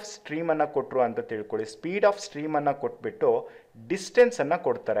ಸ್ಪೀಡ್ ಆಫ್ ಸ್ಟ್ರೀಮನ್ನು ಕೊಟ್ಟರು ಅಂತ ತಿಳ್ಕೊಳ್ಳಿ. ಸ್ಪೀಡ್ ಆಫ್ ಸ್ಟ್ರೀಮನ್ನು ಕೊಟ್ಬಿಟ್ಟು ಡಿಸ್ಟೆನ್ಸನ್ನು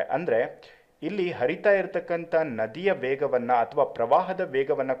ಕೊಡ್ತಾರೆ. ಅಂದರೆ ಇಲ್ಲಿ ಹರಿತಾ ಇರತಕ್ಕಂಥ ನದಿಯ ವೇಗವನ್ನು ಅಥವಾ ಪ್ರವಾಹದ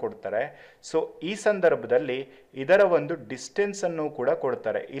ವೇಗವನ್ನು ಕೊಡ್ತಾರೆ. ಸೊ ಈ ಸಂದರ್ಭದಲ್ಲಿ ಇದರ ಒಂದು ಡಿಸ್ಟೆನ್ಸನ್ನು ಕೂಡ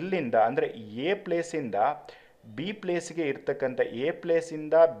ಕೊಡ್ತಾರೆ. ಇಲ್ಲಿಂದ ಅಂದರೆ ಎ ಪ್ಲೇಸಿಂದ ಬಿ ಪ್ಲೇಸಿಗೆ ಇರ್ತಕ್ಕಂಥ, ಎ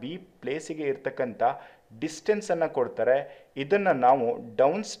ಪ್ಲೇಸಿಂದ ಬಿ ಪ್ಲೇಸಿಗೆ ಇರ್ತಕ್ಕಂಥ ಡಿಸ್ಟೆನ್ಸನ್ನು ಕೊಡ್ತಾರೆ. ಇದನ್ನು ನಾವು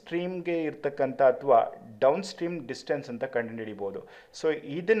ಡೌನ್ ಸ್ಟ್ರೀಮ್ಗೆ ಇರ್ತಕ್ಕಂಥ ಅಥವಾ ಡೌನ್ ಸ್ಟ್ರೀಮ್ ಡಿಸ್ಟೆನ್ಸ್ ಅಂತ ಕಂಡುಹಿಡಿಬೋದು. ಸೊ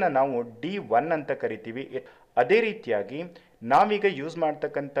ಇದನ್ನು ನಾವು D1 ಅಂತ ಕರಿತೀವಿ. ಅದೇ ರೀತಿಯಾಗಿ ನಾವೀಗ ಯೂಸ್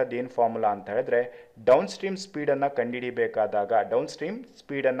ಮಾಡ್ತಕ್ಕಂಥದ್ದು ಏನು ಫಾರ್ಮುಲಾ ಅಂತ ಹೇಳಿದ್ರೆ, ಡೌನ್ ಸ್ಟ್ರೀಮ್ ಸ್ಪೀಡನ್ನು ಕಂಡುಹಿಡಿಬೇಕಾದಾಗ, ಡೌನ್ ಸ್ಟ್ರೀಮ್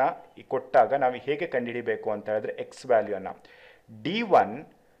ಸ್ಪೀಡನ್ನು ಕೊಟ್ಟಾಗ ನಾವು ಹೇಗೆ ಕಂಡುಹಿಡಿಬೇಕು ಅಂತ ಹೇಳಿದ್ರೆ X ವ್ಯಾಲ್ಯೂಯನ್ನು D1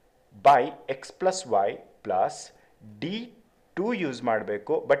 by X plus Y plus D2 use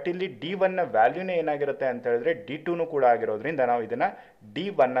ಮಾಡಬೇಕು. ಬಟ್ ಇಲ್ಲಿ D1ನ ವ್ಯಾಲ್ಯೂನೇ ಏನಾಗಿರುತ್ತೆ ಅಂತ ಹೇಳಿದ್ರೆ D2 ಕೂಡ ಆಗಿರೋದ್ರಿಂದ ನಾವು ಇದನ್ನು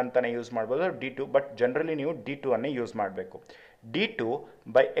D1 ಅಂತಲೇ ಯೂಸ್ ಮಾಡ್ಬೋದು, D2. ಬಟ್ ಜನರಲಿ ನೀವು D2 ಅನ್ನೇ ಯೂಸ್ ಮಾಡಬೇಕು. D2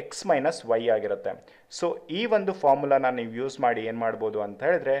 by X minus Y ಆಗಿರುತ್ತೆ. ಸೊ ಈ ಒಂದು ಫಾರ್ಮುಲಾನ ನೀವು ಯೂಸ್ ಮಾಡಿ ಏನು ಮಾಡ್ಬೋದು ಅಂತ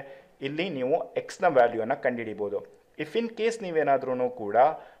ಹೇಳಿದ್ರೆ ಇಲ್ಲಿ ನೀವು ಎಕ್ಸ್ನ ವ್ಯಾಲ್ಯೂವನ್ನು ಕಂಡುಹಿಡಿಬೋದು. ಇಫ್ ಇನ್ ಕೇಸ್ ನೀವೇನಾದ್ರೂ ಕೂಡ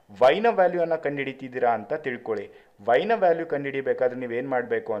ವೈನ ವ್ಯಾಲ್ಯೂವನ್ನು ಕಂಡುಹಿಡಿತಿದ್ದೀರಾ ಅಂತ ತಿಳ್ಕೊಳ್ಳಿ. ವೈನ ವ್ಯಾಲ್ಯೂ ಕಂಡುಹಿಡಿಬೇಕಾದ್ರೆ ನೀವೇನು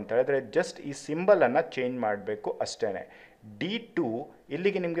ಮಾಡಬೇಕು ಅಂತ ಹೇಳಿದ್ರೆ ಜಸ್ಟ್ ಈ ಸಿಂಬಲನ್ನು ಚೇಂಜ್ ಮಾಡಬೇಕು ಅಷ್ಟೇ. D2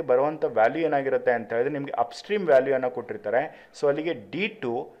 ಇಲ್ಲಿಗೆ ನಿಮಗೆ ಬರುವಂಥ ವ್ಯಾಲ್ಯೂ ಏನಾಗಿರುತ್ತೆ ಅಂತ ಹೇಳಿದ್ರೆ ನಿಮಗೆ ಅಪ್ಸ್ಟ್ರೀಮ್ ವ್ಯಾಲ್ಯೂಯನ್ನು ಕೊಟ್ಟಿರ್ತಾರೆ. ಸೊ ಅಲ್ಲಿಗೆ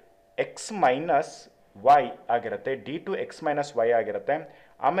D2 ಎಕ್ಸ್ ಮೈನಸ್ ವೈ ಆಗಿರುತ್ತೆ, D2 ಎಕ್ಸ್ ಮೈನಸ್ ವೈ ಆಗಿರುತ್ತೆ.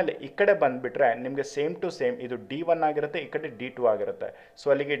 ಆಮೇಲೆ ಈ ಕಡೆ ಬಂದುಬಿಟ್ರೆ ನಿಮಗೆ ಸೇಮ್ ಟು ಸೇಮ್ ಇದು D1 ಆಗಿರುತ್ತೆ, ಈ ಕಡೆ D2 ಆಗಿರುತ್ತೆ. ಸೊ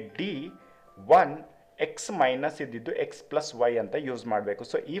ಅಲ್ಲಿಗೆ D1 ಎಕ್ಸ್ ಮೈನಸ್ ಇದ್ದಿದ್ದು ಎಕ್ಸ್ ಪ್ಲಸ್ ವೈ ಅಂತ ಯೂಸ್ ಮಾಡಬೇಕು.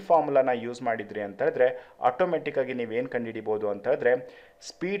 ಸೊ ಈ ಫಾರ್ಮುಲಾನ ಯೂಸ್ ಮಾಡಿದ್ರಿ ಅಂತ ಹೇಳಿದ್ರೆ ಆಟೋಮೆಟಿಕ್ಕಾಗಿ ನೀವೇನು ಕಂಡುಹಿಡಿಬೋದು ಅಂತ ಹೇಳಿದ್ರೆ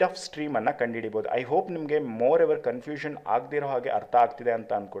ಸ್ಪೀಡ್ ಆಫ್ ಸ್ಟ್ರೀಮನ್ನು ಕಂಡುಹಿಡಿಬೋದು. ಐ ಹೋಪ್ ನಿಮಗೆ ಮೋರ್ ಎವರ್ ಕನ್ಫ್ಯೂಷನ್ ಆಗದಿರೋ ಹಾಗೆ ಅರ್ಥ ಆಗ್ತಿದೆ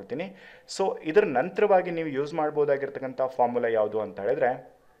ಅಂತ ಅಂದ್ಕೊಳ್ತೀನಿ. ಸೊ ಇದರ ನಂತರವಾಗಿ ನೀವು ಯೂಸ್ ಮಾಡ್ಬೋದಾಗಿರ್ತಕ್ಕಂಥ ಫಾರ್ಮುಲಾ ಯಾವುದು ಅಂತ ಹೇಳಿದ್ರೆ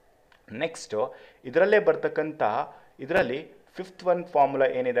ನೆಕ್ಸ್ಟು ಇದರಲ್ಲೇ ಬರ್ತಕ್ಕಂಥ ಇದರಲ್ಲಿ ಫಿಫ್ತ್ ಒನ್ ಫಾರ್ಮುಲಾ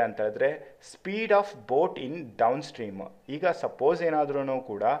ಏನಿದೆ ಅಂತ ಹೇಳಿದ್ರೆ speed of boat in down stream. ಈಗ ಸಪೋಸ್ ಏನಾದ್ರೂ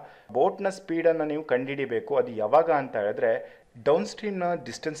ಕೂಡ ಬೋಟ್ನ ಸ್ಪೀಡನ್ನು ನೀವು ಕಂಡುಹಿಡಿಬೇಕು. ಅದು ಯಾವಾಗ ಅಂತ ಹೇಳಿದ್ರೆ ಡೌನ್ ಸ್ಟ್ರೀಮ್ನ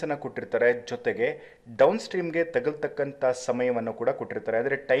ಡಿಸ್ಟೆನ್ಸನ್ನು ಕೊಟ್ಟಿರ್ತಾರೆ, ಜೊತೆಗೆ ಡೌನ್ ಸ್ಟ್ರೀಮ್ಗೆ ತಗಲ್ತಕ್ಕಂಥ ಸಮಯವನ್ನು ಕೂಡ ಕೊಟ್ಟಿರ್ತಾರೆ,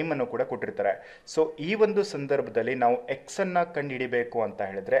 ಅಂದರೆ ಟೈಮನ್ನು ಕೂಡ ಕೊಟ್ಟಿರ್ತಾರೆ. ಸೊ ಈ ಒಂದು ಸಂದರ್ಭದಲ್ಲಿ ನಾವು ಎಕ್ಸನ್ನು ಕಂಡುಹಿಡಿಬೇಕು ಅಂತ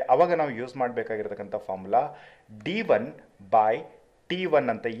ಹೇಳಿದ್ರೆ ಅವಾಗ ನಾವು use ಮಾಡಬೇಕಾಗಿರ್ತಕ್ಕಂಥ formula D1 by T1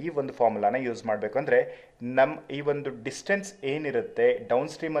 ಅಂತ ಈ ಒಂದು ಫಾರ್ಮುಲಾನ ಯೂಸ್ ಮಾಡಬೇಕು. ಅಂದರೆ ನಮ್ಮ ಈ ಒಂದು ಡಿಸ್ಟೆನ್ಸ್ ಏನಿರುತ್ತೆ ಡೌನ್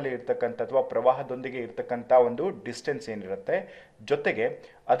ಸ್ಟ್ರೀಮಲ್ಲಿ ಇರ್ತಕ್ಕಂಥ ಅಥವಾ ಪ್ರವಾಹದೊಂದಿಗೆ ಇರ್ತಕ್ಕಂಥ ಒಂದು ಡಿಸ್ಟೆನ್ಸ್ ಏನಿರುತ್ತೆ, ಜೊತೆಗೆ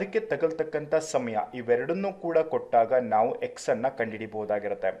ಅದಕ್ಕೆ ತಗಲ್ತಕ್ಕಂಥ ಸಮಯ, ಇವೆರಡನ್ನೂ ಕೂಡ ಕೊಟ್ಟಾಗ ನಾವು ಎಕ್ಸನ್ನು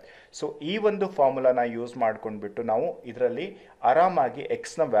ಕಂಡುಹಿಡಿಬಹುದಾಗಿರುತ್ತೆ. ಸೊ ಈ ಒಂದು ಫಾರ್ಮುಲಾನ ಯೂಸ್ ಮಾಡ್ಕೊಂಡ್ಬಿಟ್ಟು ನಾವು ಇದರಲ್ಲಿ ಆರಾಮಾಗಿ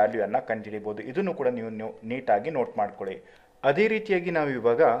ಎಕ್ಸ್ನ ವ್ಯಾಲ್ಯೂಯನ್ನು ಕಂಡುಹಿಡಿಬೋದು. ಇದನ್ನು ಕೂಡ ನೀವು ನೀಟಾಗಿ ನೋಟ್ ಮಾಡ್ಕೊಳ್ಳಿ. ಅದೇ ರೀತಿಯಾಗಿ ನಾವು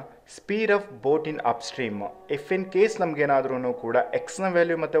ಇವಾಗ speed of boat in up stream, if in case ನಮಗೇನಾದ್ರೂ ಕೂಡ ಎಕ್ಸ್ನ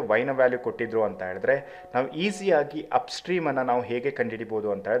ವ್ಯಾಲ್ಯೂ ಮತ್ತು ವೈನ ವ್ಯಾಲ್ಯೂ ಕೊಟ್ಟಿದ್ರು ಅಂತ ಹೇಳಿದ್ರೆ ನಾವು ಈಸಿಯಾಗಿ ಅಪ್ ಸ್ಟ್ರೀಮನ್ನು ನಾವು ಹೇಗೆ ಕಂಡುಹಿಡಿಬೋದು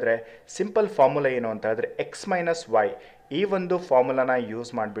ಅಂತ ಹೇಳಿದ್ರೆ ಸಿಂಪಲ್ ಫಾರ್ಮುಲಾ ಏನು ಅಂತ ಹೇಳಿದ್ರೆ ಎಕ್ಸ್ ಮೈನಸ್ ವೈ, ಈ ಒಂದು ಫಾರ್ಮುಲಾನ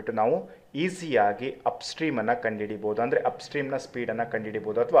ಯೂಸ್ ಮಾಡಿಬಿಟ್ಟು ನಾವು ಈಸಿಯಾಗಿ ಅಪ್ ಸ್ಟ್ರೀಮನ್ನು ಕಂಡುಹಿಡಿಬೋದು. ಅಂದರೆ ಅಪ್ ಸ್ಟ್ರೀಮ್ನ ಸ್ಪೀಡನ್ನು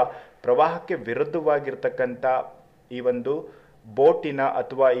ಕಂಡುಹಿಡಿಬೋದು ಅಥವಾ ಪ್ರವಾಹಕ್ಕೆ ವಿರುದ್ಧವಾಗಿರ್ತಕ್ಕಂಥ ಈ ಒಂದು ಬೋಟಿನ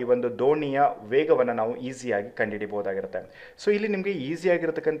ಅಥವಾ ಈ ಒಂದು ದೋಣಿಯ ವೇಗವನ್ನು ನಾವು ಈಸಿಯಾಗಿ ಕಂಡುಹಿಡಿಬಹುದಾಗಿರುತ್ತೆ. ಸೊ ಇಲ್ಲಿ ನಿಮಗೆ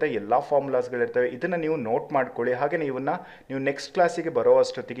ಈಸಿಯಾಗಿರ್ತಕ್ಕಂಥ ಎಲ್ಲ ಫಾರ್ಮುಲಾಸ್ಗಳಿರ್ತವೆ, ಇದನ್ನು ನೀವು ನೋಟ್ ಮಾಡ್ಕೊಳ್ಳಿ. ಹಾಗೆ ನೀವು ನೆಕ್ಸ್ಟ್ ಕ್ಲಾಸಿಗೆ ಬರೋ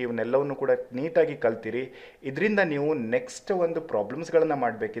ಅಷ್ಟೊತ್ತಿಗೆ ಇವನ್ನೆಲ್ಲವನ್ನು ಕೂಡ ನೀಟಾಗಿ ಕಲ್ತಿರಿ. ಇದರಿಂದ ನೀವು ನೆಕ್ಸ್ಟ್ ಒಂದು ಪ್ರಾಬ್ಲಮ್ಸ್ಗಳನ್ನು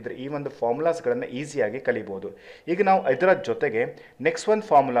ಮಾಡಬೇಕಿದ್ರೆ ಈ ಒಂದು ಫಾರ್ಮುಲಾಸ್ಗಳನ್ನು ಈಸಿಯಾಗಿ ಕಲಿಬೋದು. ಈಗ ನಾವು ಇದರ ಜೊತೆಗೆ ನೆಕ್ಸ್ಟ್ ಒಂದು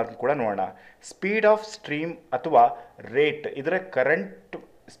ಫಾರ್ಮುಲಾ ಕೂಡ ನೋಡೋಣ. ಸ್ಪೀಡ್ ಆಫ್ ಸ್ಟ್ರೀಮ್ ಅಥವಾ ರೇಟ್, ಇದರ ಕರೆಂಟ್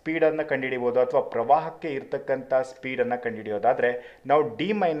ಸ್ಪೀಡನ್ನು ಕಂಡುಹಿಡಿಬೋದು ಅಥವಾ ಪ್ರವಾಹಕ್ಕೆ ಇರ್ತಕ್ಕಂಥ ಸ್ಪೀಡನ್ನು ಕಂಡುಹಿಡಿಯೋದಾದರೆ ನಾವು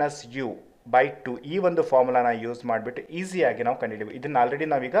D-U/2 ಈ ಒಂದು ಫಾರ್ಮುಲಾನ ಯೂಸ್ ಮಾಡಿಬಿಟ್ಟು ಈಸಿಯಾಗಿ ನಾವು ಕಂಡುಹಿಡಿಬೋದು. ಇದನ್ನು ಆಲ್ರೆಡಿ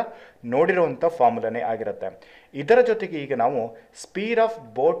ನಾವೀಗ ನೋಡಿರುವಂಥ ಫಾರ್ಮುಲಾನೇ ಆಗಿರುತ್ತೆ. ಇದರ ಜೊತೆಗೆ ಈಗ ನಾವು speed of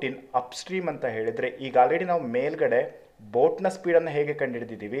boat in up stream ಅಂತ ಹೇಳಿದರೆ ಈಗ ಆಲ್ರೆಡಿ ನಾವು ಮೇಲ್ಗಡೆ ಬೋಟ್ನ ಸ್ಪೀಡನ್ನು ಹೇಗೆ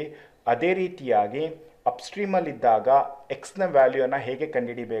ಕಂಡುಹಿಡಿದಿದ್ದೀವಿ ಅದೇ ರೀತಿಯಾಗಿ ಅಪ್ಸ್ಟ್ರೀಮಲ್ಲಿದ್ದಾಗ ಎಕ್ಸ್ನ ವ್ಯಾಲ್ಯೂಯನ್ನು ಹೇಗೆ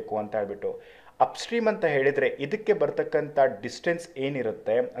ಕಂಡುಹಿಡಿಬೇಕು ಅಂತ ಹೇಳ್ಬಿಟ್ಟು ಅಪ್ಸ್ಟ್ರೀಮ್ ಅಂತ ಹೇಳಿದರೆ ಇದಕ್ಕೆ ಬರ್ತಕ್ಕಂಥ ಡಿಸ್ಟೆನ್ಸ್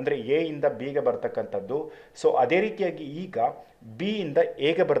ಏನಿರುತ್ತೆ ಅಂದರೆ ಎ ಇಂದ ಬಿಗೆ ಬರ್ತಕ್ಕಂಥದ್ದು. ಸೊ ಅದೇ ರೀತಿಯಾಗಿ ಈಗ ಬಿ ಇಂದ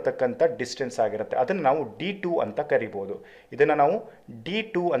ಎಗೆ ಬರ್ತಕ್ಕಂಥ ಡಿಸ್ಟೆನ್ಸ್ ಆಗಿರುತ್ತೆ, ಅದನ್ನು ನಾವು D2 ಅಂತ ಕರಿಬೋದು. ಇದನ್ನು ನಾವು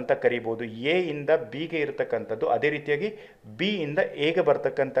D2 ಅಂತ ಕರಿಬೋದು. ಎ ಇಂದ ಬಿಗೆ ಇರತಕ್ಕಂಥದ್ದು, ಅದೇ ರೀತಿಯಾಗಿ ಬಿ ಇಂದ ಎಗೆ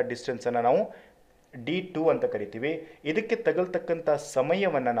ಬರ್ತಕ್ಕಂಥ ಡಿಸ್ಟೆನ್ಸನ್ನು ನಾವು D2 ಅಂತ ಕರಿತೀವಿ. ಇದಕ್ಕೆ ತಗಲ್ತಕ್ಕಂಥ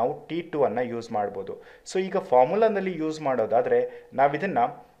ಸಮಯವನ್ನು ನಾವು T2 ಅನ್ನು ಯೂಸ್ ಮಾಡ್ಬೋದು. ಸೊ ಈಗ ಫಾರ್ಮುಲಾನಲ್ಲಿ ಯೂಸ್ ಮಾಡೋದಾದರೆ ನಾವಿದನ್ನು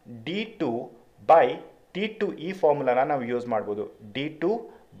D2 ಬೈ T2 ಈ ಫಾರ್ಮುಲಾನ ನಾವು ಯೂಸ್ ಮಾಡ್ಬೋದು. D2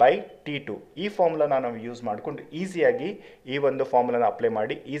 ಬೈ T2 ಈ ಫಾರ್ಮುಲಾನ ನಾವು ಯೂಸ್ ಮಾಡಿಕೊಂಡು ಈಸಿಯಾಗಿ ಈ ಒಂದು ಫಾರ್ಮುಲಾನ ಅಪ್ಲೈ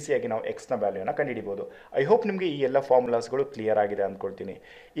ಮಾಡಿ ಈಸಿಯಾಗಿ ನಾವು ಎಕ್ಸ್ನ ವ್ಯಾಲ್ಯೂನ ಕಂಡುಹಿಡಿಬೋದು. ಐ ಹೋಪ್ ನಿಮಗೆ ಈ ಎಲ್ಲ ಫಾರ್ಮುಲಾಸ್ಗಳು ಕ್ಲಿಯರ್ ಆಗಿದೆ ಅಂದ್ಕೊಳ್ತೀನಿ.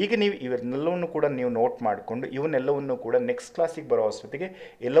 ಈಗ ನೀವು ಇವನ್ನೆಲ್ಲವನ್ನು ಕೂಡ ನೀವು ನೋಟ್ ಮಾಡಿಕೊಂಡು ಇವನ್ನೆಲ್ಲವನ್ನು ಕೂಡ ನೆಕ್ಸ್ಟ್ ಕ್ಲಾಸಿಗೆ ಬರೋ ಅಷ್ಟೊತ್ತಿಗೆ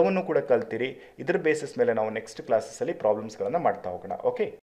ಎಲ್ಲವನ್ನೂ ಕೂಡ ಕಲ್ತಿರಿ. ಇದರ ಬೇಸಿಸ್ ಮೇಲೆ ನಾವು ನೆಕ್ಸ್ಟ್ ಕ್ಲಾಸಸ್ಸಲ್ಲಿ ಪ್ರಾಬ್ಲಮ್ಸ್ಗಳನ್ನು ಮಾಡ್ತಾ ಹೋಗೋಣ. ಓಕೆ.